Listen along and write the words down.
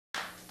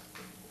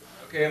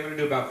Okay, I'm going to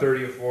do about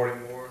 30 or 40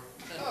 more.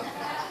 All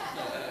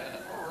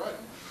right.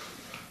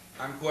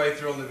 I'm quite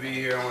thrilled to be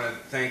here. I want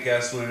to thank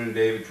Esalen and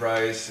David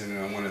Price, and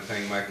I want to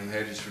thank Michael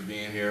Hedges for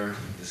being here.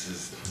 This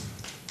is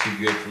too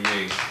good for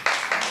me.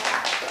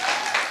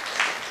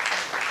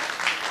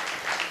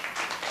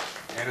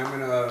 And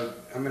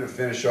I'm gonna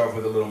finish off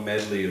with a little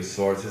medley of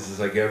sorts. This is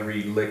like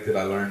every lick that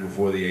I learned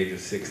before the age of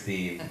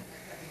 16.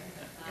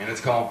 And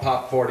it's called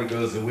Pop 40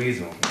 Goes the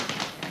Weasel.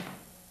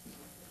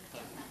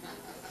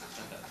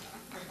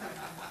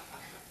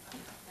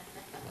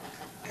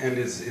 And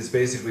it's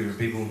basically for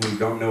people who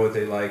don't know what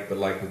they like, but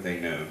like what they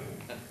know.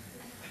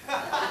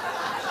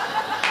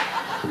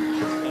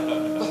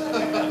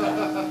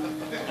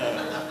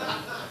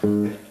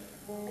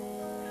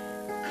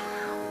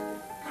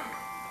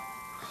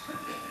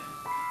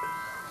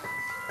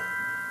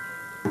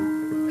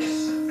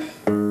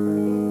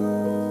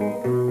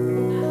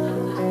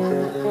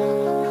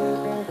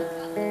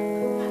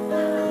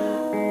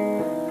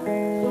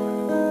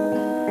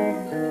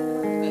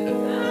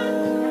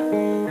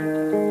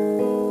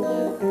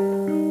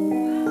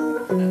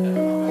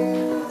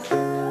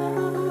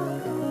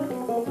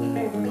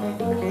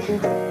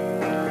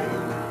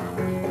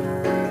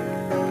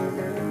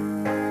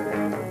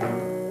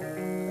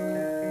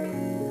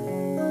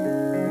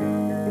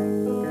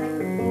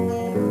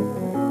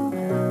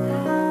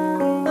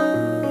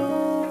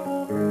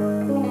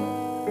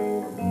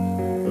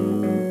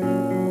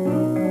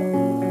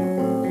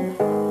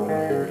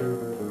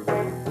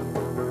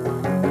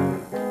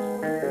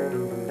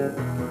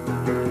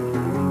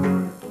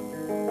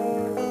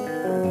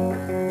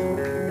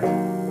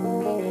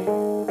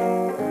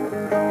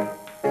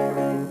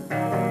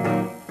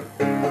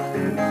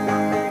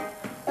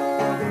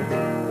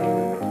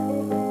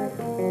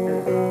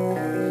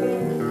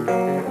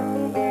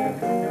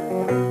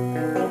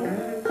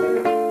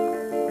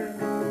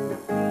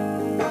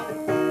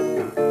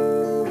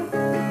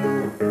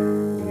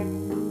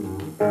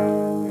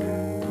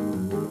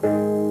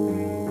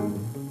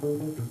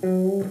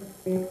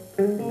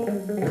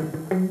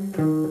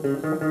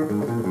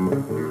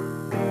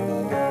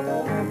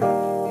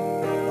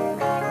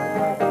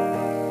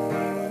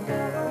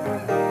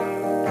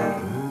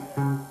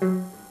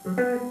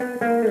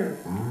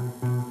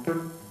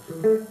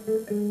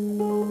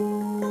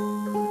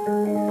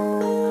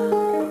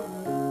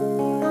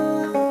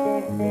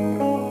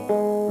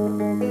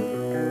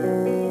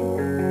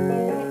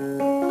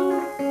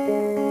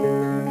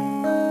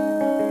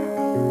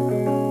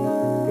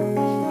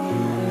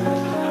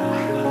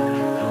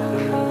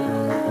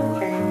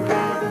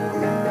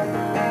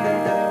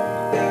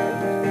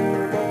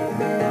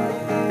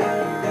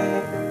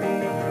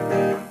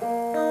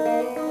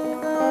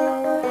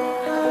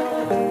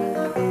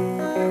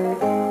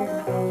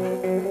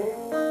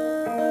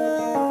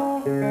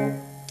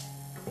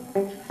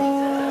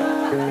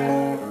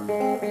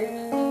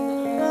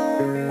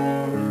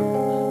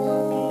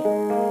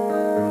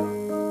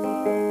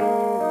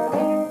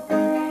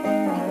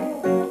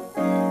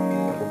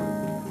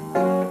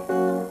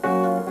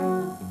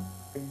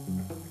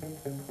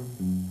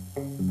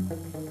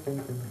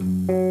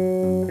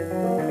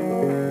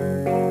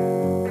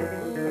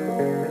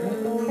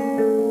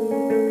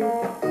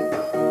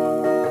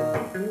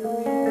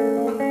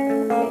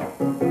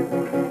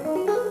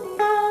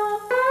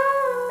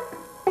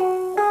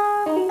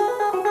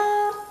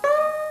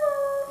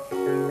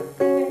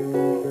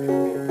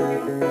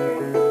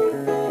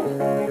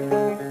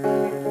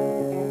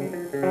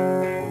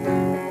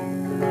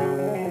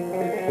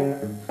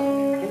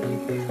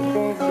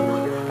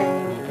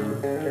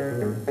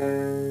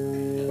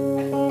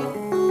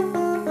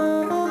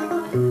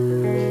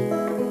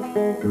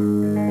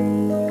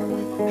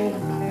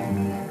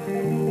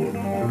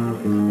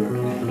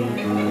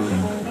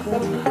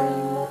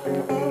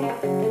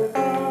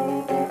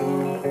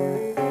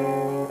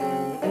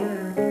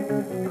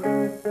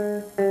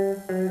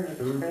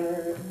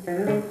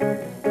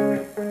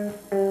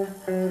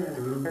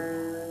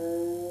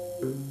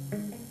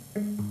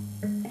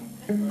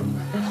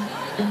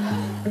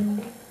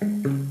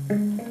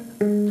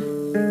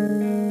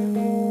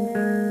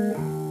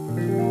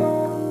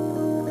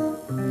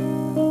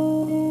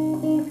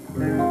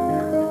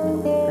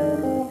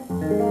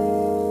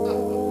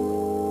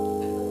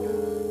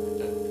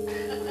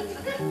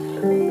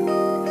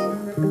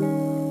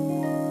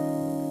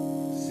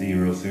 See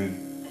you real soon.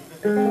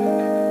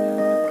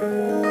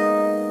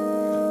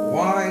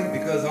 Why?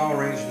 Because all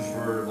arrangements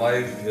for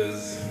life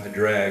is a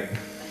drag.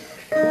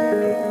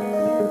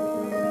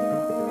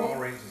 All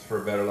arrangements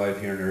for a better life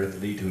here on earth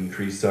lead to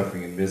increased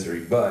suffering and misery,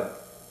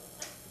 but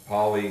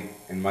Polly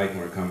and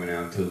Michael are coming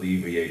out to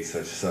alleviate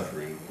such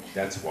suffering.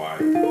 That's why.